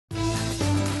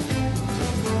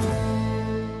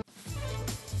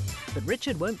But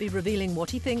Richard won't be revealing what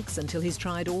he thinks until he's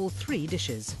tried all 3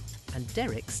 dishes. And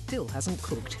Derek still hasn't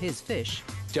cooked his fish.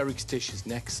 Derek's dish is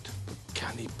next.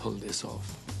 Can he pull this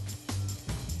off?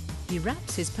 He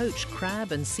wraps his poached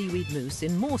crab and seaweed mousse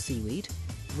in more seaweed,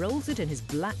 rolls it in his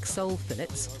black sole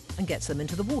fillets and gets them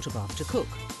into the water bath to cook,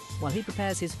 while he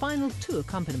prepares his final 2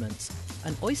 accompaniments,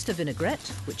 an oyster vinaigrette,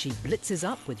 which he blitzes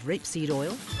up with rapeseed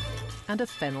oil, and a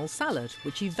fennel salad,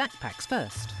 which he vac packs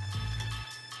first.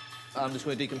 I'm just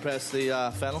going to decompress the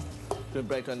fennel, going to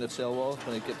break down the cell wall,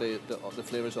 going to get the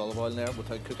flavours of olive oil in there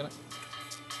without cooking it.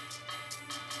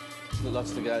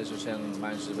 Lots of the guys are saying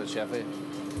mine's a bit cheffy,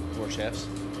 we're chefs.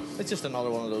 It's just another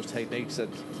one of those techniques that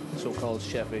so-called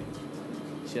cheffy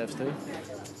chefs do.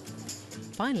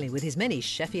 Finally, with his many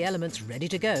cheffy elements ready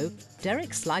to go,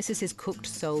 Derek slices his cooked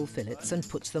sole fillets and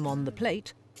puts them on the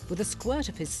plate with a squirt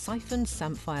of his siphoned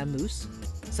samphire mousse,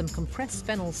 some compressed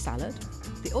fennel salad,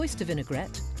 the oyster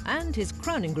vinaigrette, and his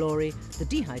crowning glory, the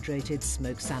dehydrated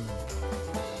smoked salmon.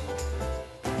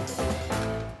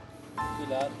 Good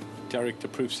lad. Derek, the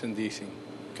proof's in the eating.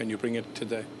 Can you bring it to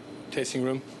the tasting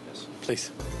room? Yes.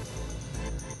 Please.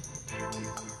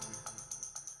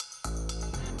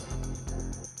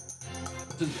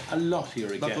 There's a lot here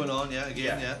again. Not going on,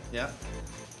 yeah.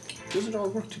 Does it all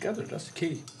work together? That's the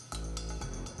key.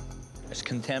 It's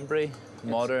contemporary,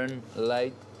 modern,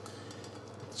 light.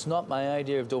 It's not my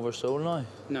idea of Dover sole now.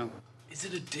 No. Is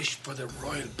it a dish for the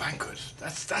royal banquet?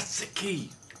 That's the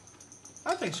key.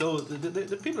 I think so.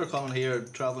 The people are coming here,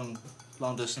 travelling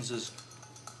long distances.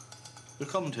 They're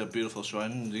coming to a beautiful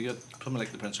shrine. You get something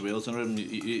like the Prince of Wales in it, and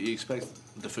you expect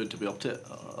the food to be up to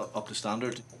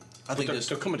standard. I think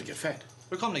they're coming to get fed.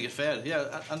 They're coming to get fed,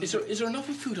 yeah. And is there enough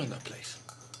food on that place?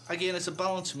 Again, it's a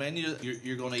balanced menu.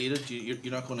 You're going to eat it.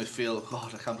 You're not going to feel,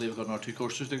 God, I can't believe I've got another 2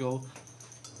 courses to go.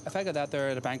 If I got that there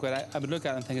at a banquet, I would look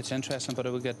at it and think it's interesting, but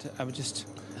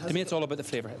to me, it's all about the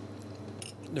flavour.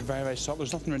 They're very, very soft.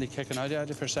 There's nothing really kicking out of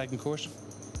it for a second course.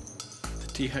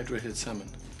 The dehydrated salmon.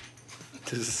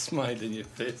 There's a smile in your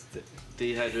face.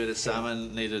 Dehydrated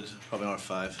salmon needed probably another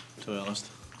 5, to be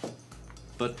honest.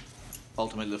 But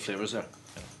ultimately, the flavour's there.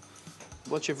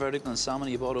 What's your verdict on salmon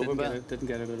you bought over, Ben? Didn't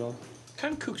get it at all.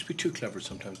 Can cooks be too clever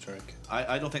sometimes, Derek?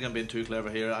 I don't think I'm being too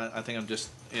clever here. I think I'm just,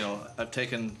 I've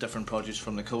taken different produce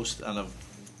from the coast and I've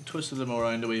twisted them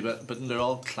around a wee bit, but they're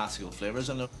all classical flavours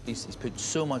in them. He's put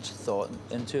so much thought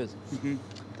into it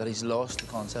that he's lost the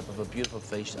concept of a beautiful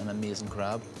fish and an amazing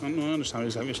crab. I understand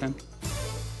exactly what you're saying.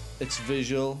 It's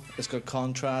visual, it's got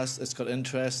contrast, it's got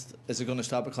interest. Is it going to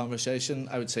stop a conversation?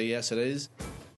 I would say yes, it is.